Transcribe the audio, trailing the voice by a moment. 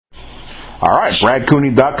All right,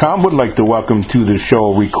 BradCooney.com would like to welcome to the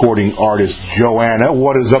show recording artist Joanna.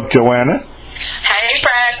 What is up, Joanna? Hey,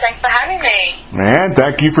 Brad. Thanks for having me. Man,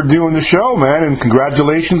 thank you for doing the show, man, and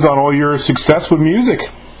congratulations on all your success with music.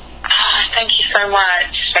 Thank you so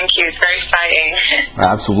much. Thank you. It's very exciting.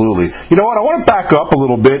 Absolutely. You know what? I want to back up a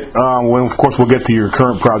little bit. When, of course, we'll get to your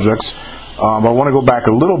current projects. I want to go back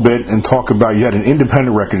a little bit and talk about, you had an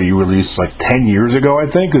independent record that you released like 10 years ago, I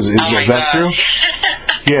think. Is that true?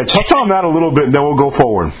 Yeah, touch on that a little bit, and then we'll go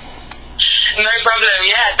forward. No problem.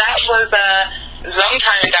 Yeah, that was a long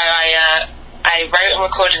time ago. I wrote and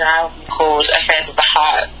recorded an album called Affairs of the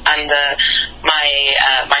Heart under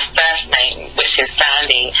my first name, which is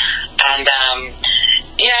Sandy. And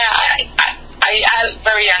at a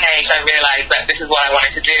very young age, I realised that this is what I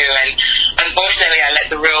wanted to do. And unfortunately, I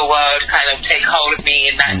let the real world kind of take hold of me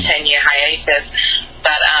in that 10-year hiatus.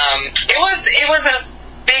 But it was a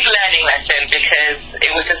big learning lesson because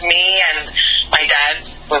it was just me, and my dad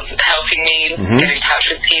was helping me get in touch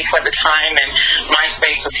with people at the time, and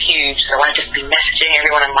MySpace was huge, so I'd just be messaging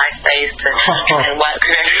everyone on MySpace to try and work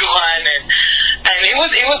with everyone, and it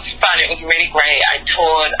was fun. It was really great. I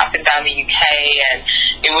toured up and down the UK, and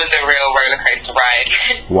it was a real roller coaster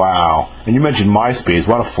ride. Wow. And you mentioned MySpace.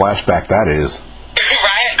 What a flashback that is.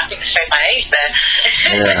 Right? I think I showed my age there.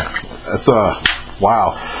 Yeah. That's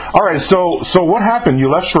wow. All right, so what happened? You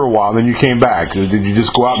left for a while, then you came back. Did you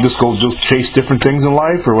just go out and just chase different things in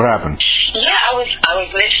life, or what happened? Yeah, I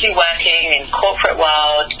was literally working in corporate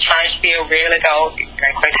world, trying to be a real adult, in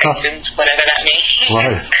quotations, whatever that means.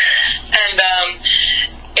 Right. And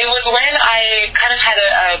it was when I kind of had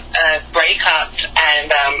a breakup,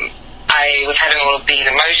 and I was having all of these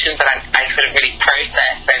emotions that I couldn't really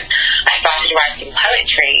process, and I started writing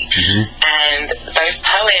poetry, and those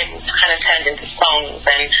poems kind of turned into songs,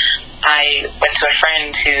 and I went to a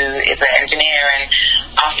friend who is an engineer and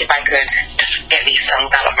asked if I could just get these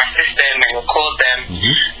songs out of my system and record them,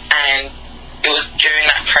 and it was during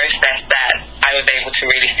that process that I was able to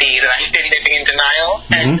really see that I've been living in denial,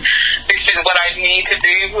 and this is what I need to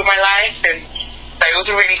do with my life, and so it was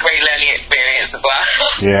a really great learning experience as well.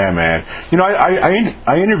 Yeah, man. You know,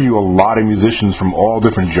 I interview a lot of musicians from all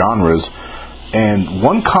different genres, and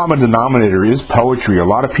one common denominator is poetry. A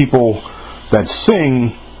lot of people that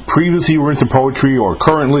sing previously were into poetry, or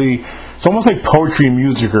currently. It's almost like poetry and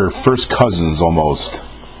music are first cousins, almost.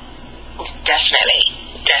 Definitely.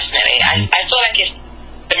 I feel like it's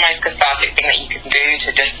the most cathartic thing that you can do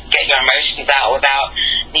to just get your emotions out without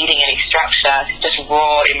needing any structure. It's just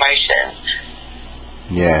raw emotion.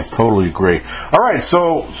 Yeah, totally agree. All right,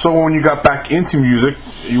 so when you got back into music,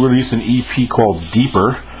 you released an EP called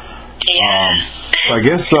Deeper. Yeah. So I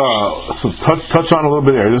guess touch on a little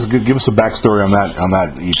bit there. Just give us a backstory on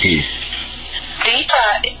that EP. Deeper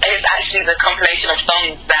is actually the compilation of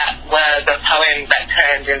songs that were the poems that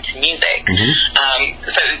turned into music.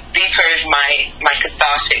 So Deeper is my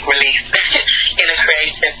cathartic release in a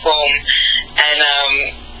creative form, and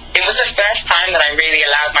it was the first time that I really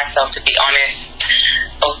allowed myself to be honest,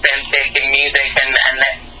 authentic in music, and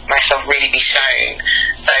let myself really be shown.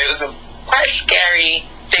 So it was quite a scary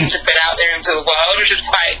thing to put out there into the world, which is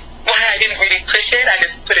quite why I didn't really push it. I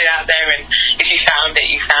just put it out there, and if you found it,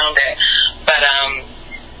 you found it. But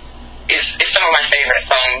it's some of my favourite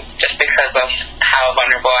songs just because of how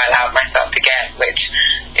vulnerable I allowed myself to get, which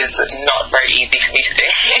is not very easy for me to do.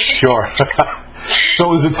 Sure.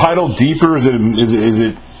 So is the title Deeper? Is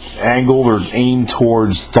it angled or aimed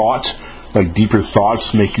towards thought, like deeper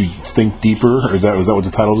thoughts make you think deeper? Or is that what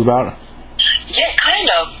the title's about? Yeah, kind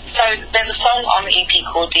of. So there's a song on the EP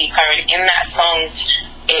called Deeper, and in that song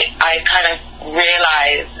I kind of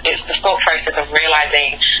realize, it's the thought process of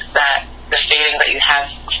realizing that the feelings that you have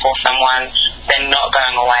for someone, they're not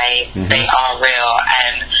going away, they are real,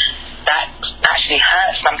 and that actually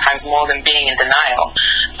hurts sometimes more than being in denial.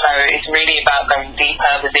 So it's really about going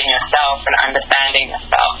deeper within yourself and understanding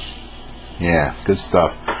yourself. Yeah, good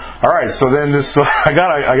stuff. All right, so then this, I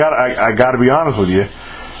gotta be honest with you.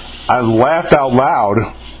 I laughed out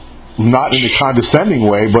loud, not in a condescending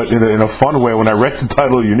way, but in a fun way when I read the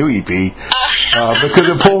title of your new EP, because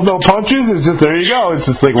it pulls no punches. It's just, there you go. It's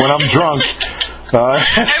just like when I'm drunk.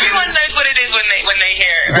 Everyone knows what it is when they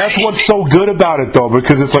hear it, right? That's what's so good about it, though,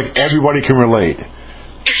 because it's like everybody can relate.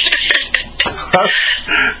 I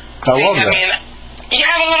love that. I mean, you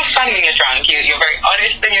have a lot of fun when you're drunk. You're very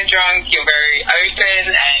honest when you're drunk. You're very open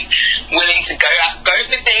and willing to go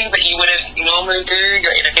for things that you wouldn't normally do.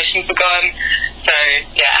 Your inhibitions are gone. So,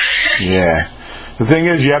 yeah. Yeah. The thing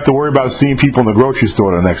is, you have to worry about seeing people in the grocery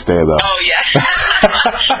store the next day, though. Oh, yeah.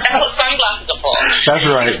 That's what sunglasses are for. That's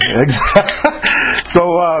right.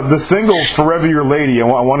 So the single "Forever Your Lady," I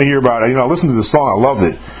want to hear about it. I listened to the song, I loved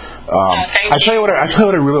it. I tell you what I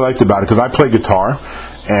really liked about it, because I play guitar,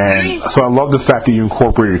 and so I love the fact that you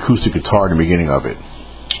incorporated acoustic guitar in the beginning of it.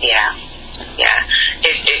 Yeah.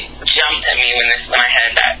 It jumped at me when I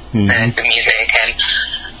heard that the music, and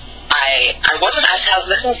I wasn't actually. I was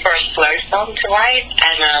looking for a slow song to write,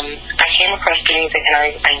 and I came across the music, and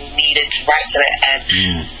I needed to write to it, and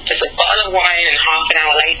just a bottle of wine, and half an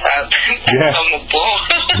hour later, that song was born.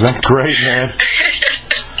 That's great, man.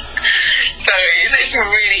 So it's a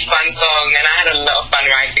really fun song, and I had a lot of fun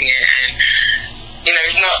writing it. And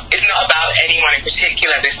it's not about anyone in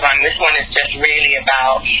particular. This one is just really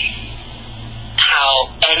about how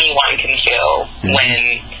anyone can feel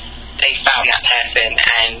when they found that person,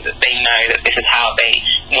 and they know that this is how they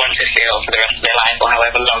want to feel for the rest of their life, or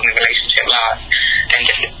however long the relationship lasts, and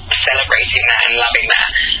just celebrating that and loving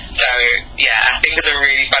that. So yeah, I think it's a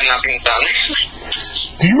really fun, loving song.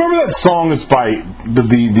 Do you remember that song that's by the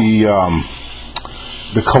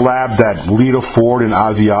collab that Lita Ford and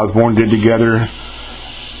Ozzy Osbourne did together?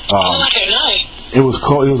 I don't know. It was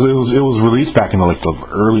released back in the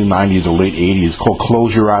early 90s or late 80s. It's called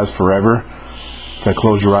 "Close Your Eyes Forever." It's like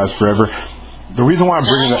 "Close Your Eyes Forever." The reason why I'm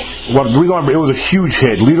bringing it was a huge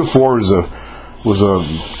hit. Lita Ford was a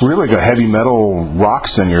really like a heavy metal rock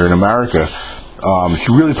singer in America. She was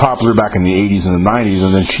really popular back in the 80s and the 90s,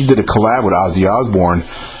 and then she did a collab with Ozzy Osbourne,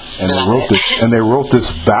 and they wrote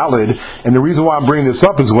this ballad. And the reason why I'm bringing this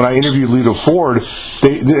up is when I interviewed Lita Ford,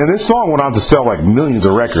 and this song went on to sell like millions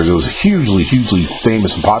of records. It was hugely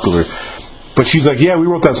famous and popular. But she's like, yeah, we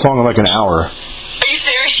wrote that song in like an hour. Are you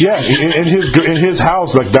serious? Yeah, in his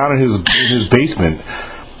house, like down in his basement.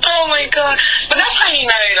 Oh my god! But that's how you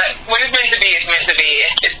know, like, when it's meant to be, it's meant to be.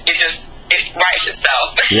 It writes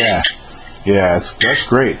itself. Yeah, that's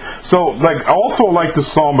great. So, like, I also like this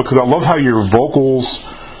song because I love how your vocals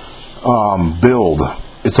build.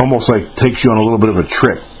 It's almost like takes you on a little bit of a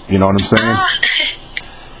trip. You know what I'm saying?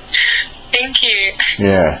 Thank you.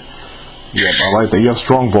 Yeah, I like that. You have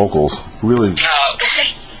strong vocals. Really. Oh.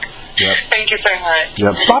 Yep. Thank you so much.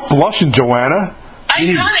 Yep. Stop blushing, Joanna. I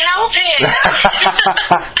can't help it.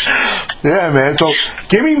 Yeah, man. So,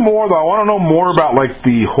 give me more, though. I want to know more about, like,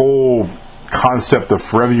 the whole concept of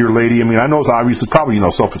 "Forever Your Lady." I mean, I know it's obviously probably,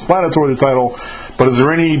 self-explanatory, the title, but is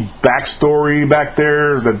there any backstory back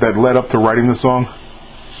there that led up to writing the song?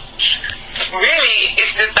 Really,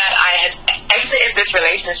 it's just that I had exited this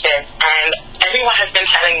relationship, and everyone has been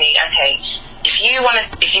telling me, okay, if you want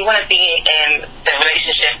to be in the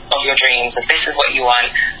relationship of your dreams, if this is what you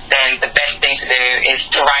want, then the best thing to do is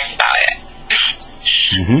to write about it.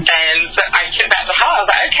 And so I took that to heart. I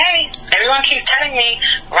was like, okay, everyone keeps telling me,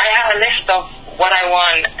 write out a list of what I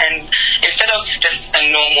want, and instead of just a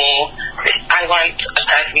normal, I want a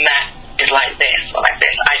person that is like this or like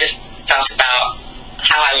this, I just felt about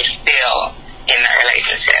how I would feel in that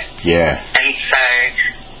relationship. Yeah. And so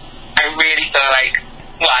I really feel like,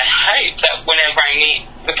 I hope that whenever I meet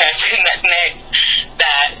the person that's next,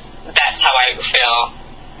 that's how I would feel.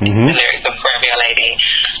 The lyrics of "Forever Your Lady."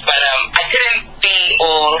 But I couldn't be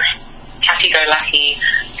all happy-go-lucky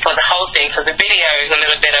for the whole thing, so the video is a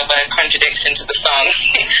little bit of a contradiction to the song.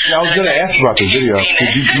 Yeah, I was going to ask about the video.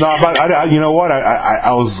 You know what?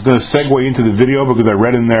 I was going to segue into the video because I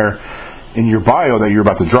read in there in your bio that you're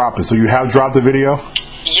about to drop it. So you have dropped the video?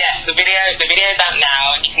 Yes, the video is out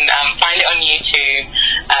now. You can find it on YouTube.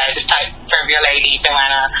 Just type "Forever Your Lady,"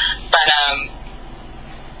 Joanna. But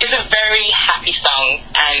it's a very happy song,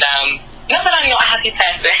 and not that I'm not a happy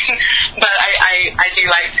person, but I do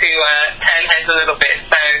like to turn heads a little bit.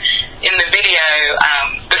 So in the video,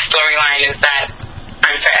 the storyline is that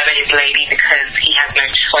I'm forever his lady because he has no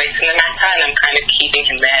choice in the matter, and I'm kind of keeping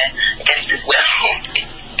him there against his will.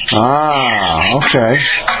 Okay.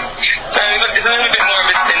 So it's a little bit more of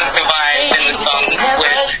a sinister vibe in the song,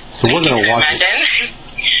 which we're gonna watch imagine.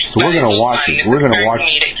 So we're gonna watch it. We're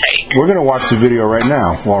gonna watch the video right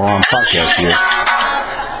now while we're on podcast here.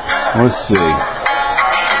 Let's see.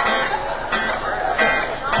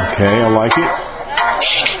 Okay, I like it.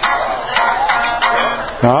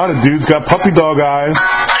 The dude's got puppy dog eyes.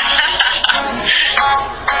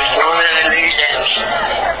 It's all an illusion.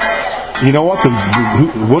 You know what?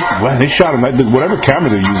 What they shot him. Whatever camera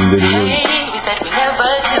they're using, did really.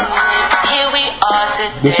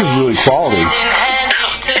 This is really quality.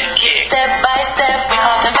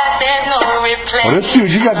 Oh, this dude,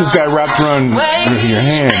 you got this guy wrapped around your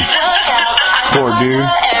hand. Poor dude.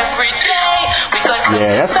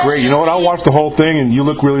 Yeah, that's great. You know what? I'll watch the whole thing, and you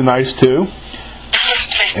look really nice too.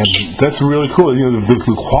 And that's really cool. You know,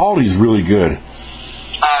 the quality is really good.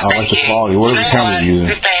 I like the quality. What are the cameras using?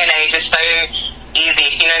 This day and age is so easy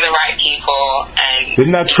if you know the right people. And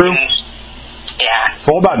isn't that true? Yeah. It's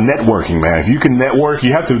all about networking, man. If you can network,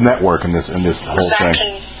 you have to network in this whole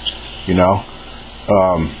thing. You know,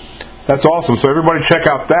 that's awesome. So everybody, check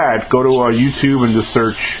out that. Go to YouTube and just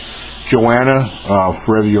search Joanna,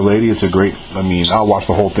 Forever Your Lady. It's a great. I mean, I'll watch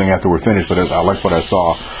the whole thing after we're finished, but I like what I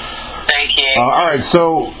saw. Thank you. All right.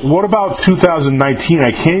 So, what about 2019?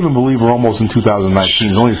 I can't even believe we're almost in 2019.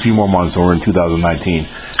 There's only a few more months, and we're in 2019.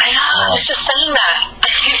 I know. I was just saying that.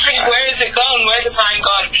 Where is it gone? Where's the time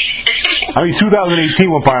gone? I mean,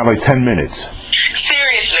 2018 went by in like 10 minutes.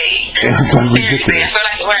 Seriously. It's ridiculous. I feel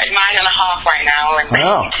like we're at 9.5 right now, and I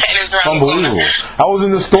know. 10 is around Unbelievable. the corner. I was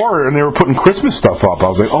in the store and they were putting Christmas stuff up. I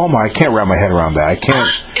was like, oh my, I can't wrap my head around that. I can't.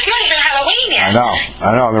 It's not even Halloween yet.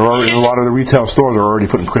 I know. There are a lot of the retail stores are already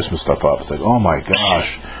putting Christmas stuff up. It's like, oh my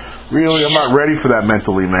gosh, really? I'm not ready for that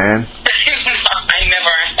mentally, man. I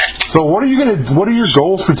never am. So what are your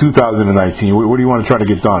goals for 2019? What do you want to try to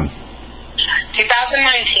get done?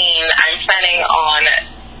 2019, I'm planning on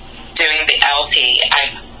doing the LP.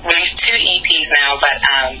 I've released 2 EPs now, but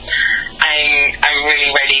I'm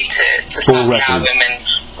really ready to start the album and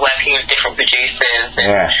working with different producers.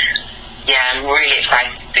 And yeah, I'm really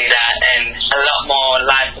excited to do that, and a lot more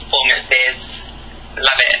live performances.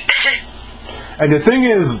 Love it. And the thing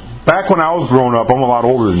is, back when I was growing up, I'm a lot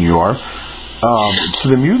older than you are. So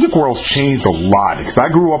the music world's changed a lot, because I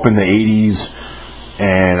grew up in the 80s,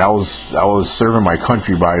 and I was serving my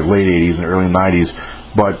country by late 80s and early 90s.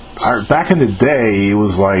 But back in the day, it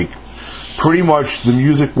was like pretty much the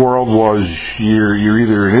music world was you're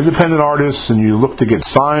either an independent artist and you look to get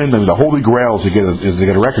signed. I mean, the holy grail is to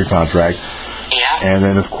get a record contract. Yeah. And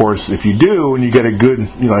then, of course, if you do, and you get a good,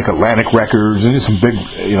 like Atlantic Records and some big,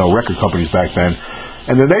 record companies back then,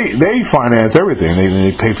 and then they finance everything.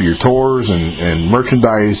 They pay for your tours and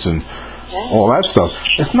merchandise and all that stuff.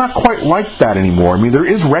 It's not quite like that anymore. I mean, there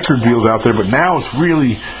is record deals out there, but now it's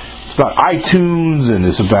about iTunes, and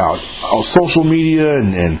it's about social media,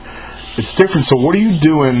 and it's different. So what are you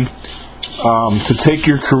doing to take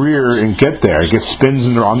your career and get there, get spins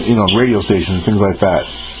on radio stations and things like that?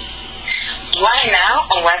 Right now,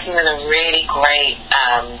 I'm working with a really great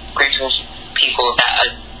group of people that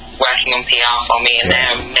are working on PR for me, and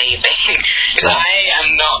they're amazing. I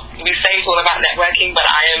am not, we say it's all about networking, but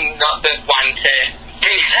I am not the one to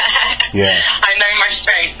do that. Yeah. I know my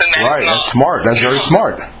strengths, and that's smart. That's very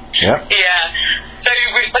smart. Yeah. Yeah. So,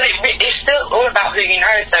 but it's still all about who you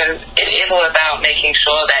know. So it is all about making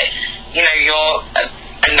sure that you're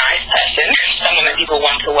a nice person, someone that people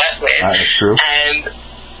want to work with. That's true. And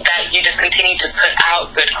that you just continue to put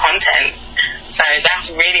out good content. So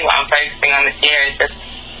that's really what I'm focusing on this year. Is just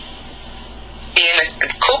being a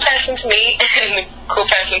cool person to meet and a cool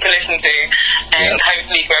person to listen to, and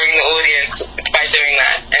hopefully growing the audience by doing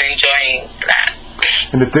that and enjoying that.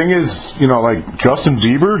 And the thing is, like Justin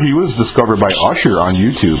Bieber, he was discovered by Usher on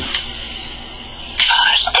YouTube.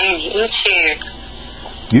 Gosh, on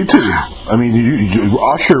YouTube. I mean,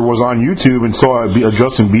 Usher was on YouTube and saw a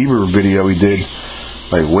Justin Bieber video he did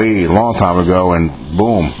like way a long time ago, and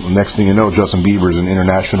boom, next thing you know, Justin Bieber's an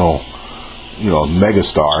international,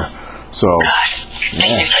 megastar. So, gosh,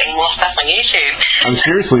 thank you for putting more stuff on YouTube. I'm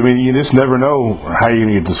seriously, I mean, you just never know how you're going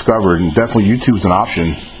to get discovered, and definitely YouTube's an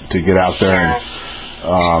option to get out there.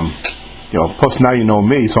 And, plus now you know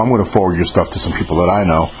me, so I'm going to forward your stuff to some people that I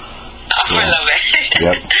know. So, I love it.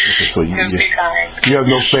 Yep. So you have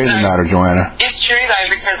no say in the matter, Joanna. It's true though,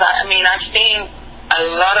 because I've seen a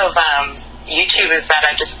lot of YouTubers that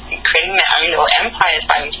are just creating their own little empires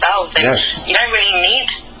by themselves, and you don't really need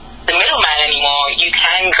the middleman anymore. You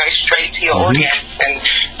can go straight to your audience, and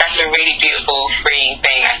that's a really beautiful, freeing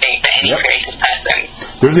thing, I think, for any creative person.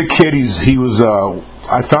 There's a kid. He was.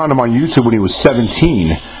 I found him on YouTube when he was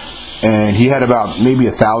 17, and he had about maybe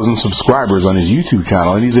 1,000 subscribers on his YouTube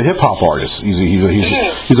channel. And he's a hip hop artist. He's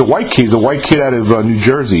a white kid. He's a white kid out of New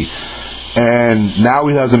Jersey, and now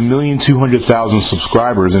he has 1,200,000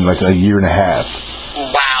 subscribers in like a year and a half.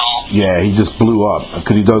 Wow. Yeah, he just blew up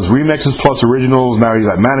because he does remixes plus originals. Now he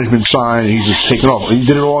got management signed. He's just taking off. He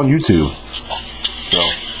did it all on YouTube. So.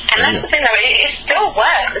 And that's the thing, though, it still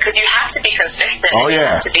works because you have to be consistent. Oh, yeah. You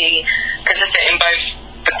have to be consistent in both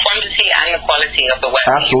the quantity and the quality of the work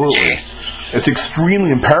that you produce. It's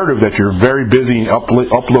extremely imperative that you're very busy and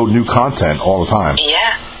upload new content all the time.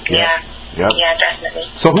 Yeah, definitely.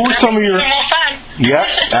 So who are some of your... More fun. Yeah,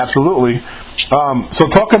 absolutely. So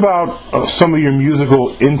talk about some of your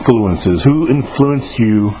musical influences. Who influenced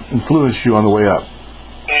you on the way up?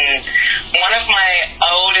 One of my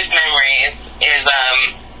oldest memories is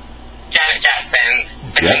Janet Jackson,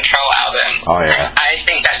 the Control album. Oh, yeah. I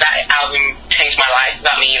think that album changed my life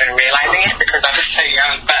without me even realizing it because I was so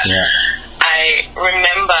young. But I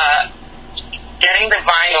remember getting the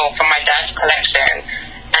vinyl from my dad's collection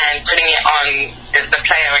and putting it on the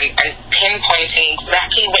player and pinpointing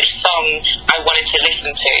exactly which song I wanted to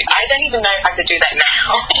listen to. I don't even know if I could do that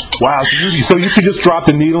now. Wow, so you could just drop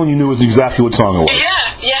the needle and you knew exactly what song it was.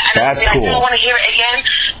 Yeah. And that's I cool. don't want to hear it again.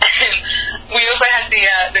 And we also had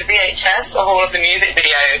the VHS of all of the music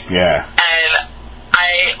videos. Yeah. And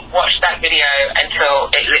I watched that video until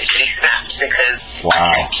it literally snapped because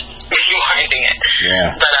I kept rewinding it.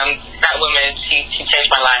 Yeah. But that woman, she changed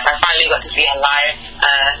my life. I finally got to see her live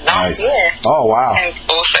last year. Oh, wow. And it's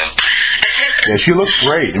awesome. Yeah, she looks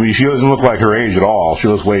great. I mean, she doesn't look like her age at all. She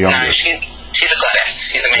looks way younger. No, she's a goddess.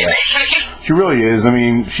 She's amazing. Yeah. She really is. I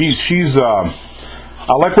mean, she's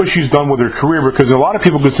I like what she's done with her career because a lot of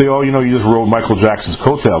people could say, oh, you just rode Michael Jackson's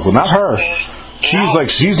coattails. Well, not her.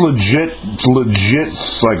 She's legit,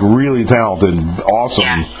 like really talented,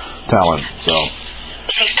 awesome talent. So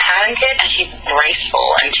she's talented and she's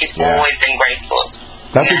graceful, and she's always been graceful.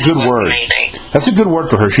 That's a good word. Amazing. That's a good word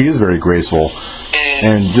for her. She is very graceful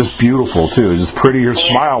and just beautiful too. Just pretty. Her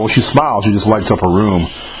smile. When she smiles, she just lights up her room.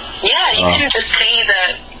 Yeah, you can just see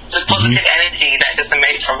the positive energy that just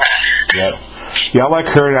emanates from her. Yep. Yeah, I like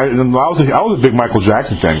her. I was a big Michael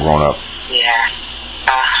Jackson fan growing up. Yeah.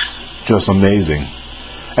 Just amazing.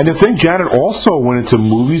 And the thing, Janet also went into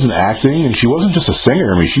movies and acting, and she wasn't just a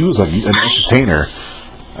singer. I mean, she was like an entertainer.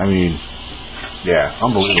 I mean, yeah,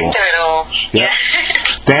 unbelievable. She can do it all. Yeah.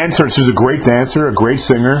 Dancer. She's a great dancer, a great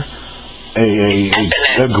singer, a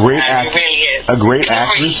great actor, really is. a great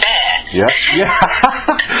actress. Yeah.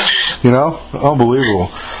 Unbelievable.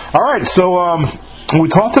 All right, so we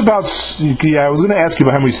talked about. I was going to ask you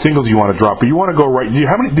about how many singles you want to drop, but you want to go right.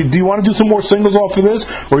 Do you want to do some more singles off of this,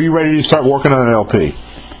 or are you ready to start working on an LP?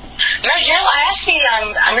 No, I actually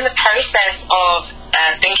I'm in the process of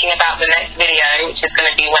thinking about the next video, which is going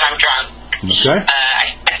to be When I'm Drunk. Okay.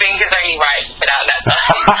 I think it's only right to put out that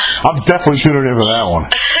song. I'm definitely tuning in for that one.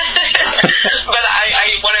 But I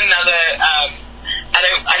want another.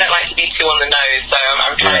 I don't like to be too on the nose, so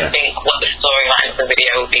I'm trying to think what the storyline of the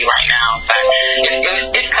video will be right now. But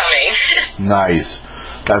it's coming. Nice.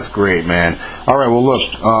 That's great, man. All right. Well, look,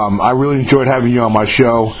 I really enjoyed having you on my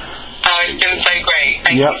show. Oh, it's been so great.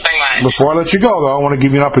 Thank you so much. Before I let you go, though, I want to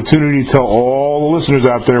give you an opportunity to tell all the listeners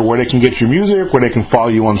out there where they can get your music, where they can follow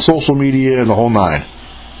you on social media, and the whole nine.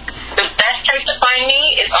 The best place to find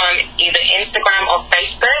me is on either Instagram or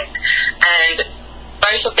Facebook, and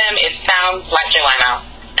both of them is Sounds Like Joanna,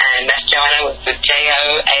 and that's Joanna with the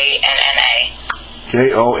Joanna.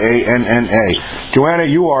 Joanna. Joanna,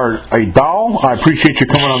 you are a doll. I appreciate you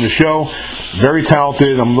coming on the show. Very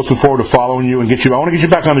talented. I'm looking forward to following you and get you. I want to get you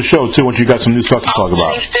back on the show too once you got some new stuff to talk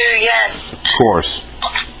about. Please do, yes. Of course.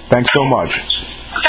 Thanks so much.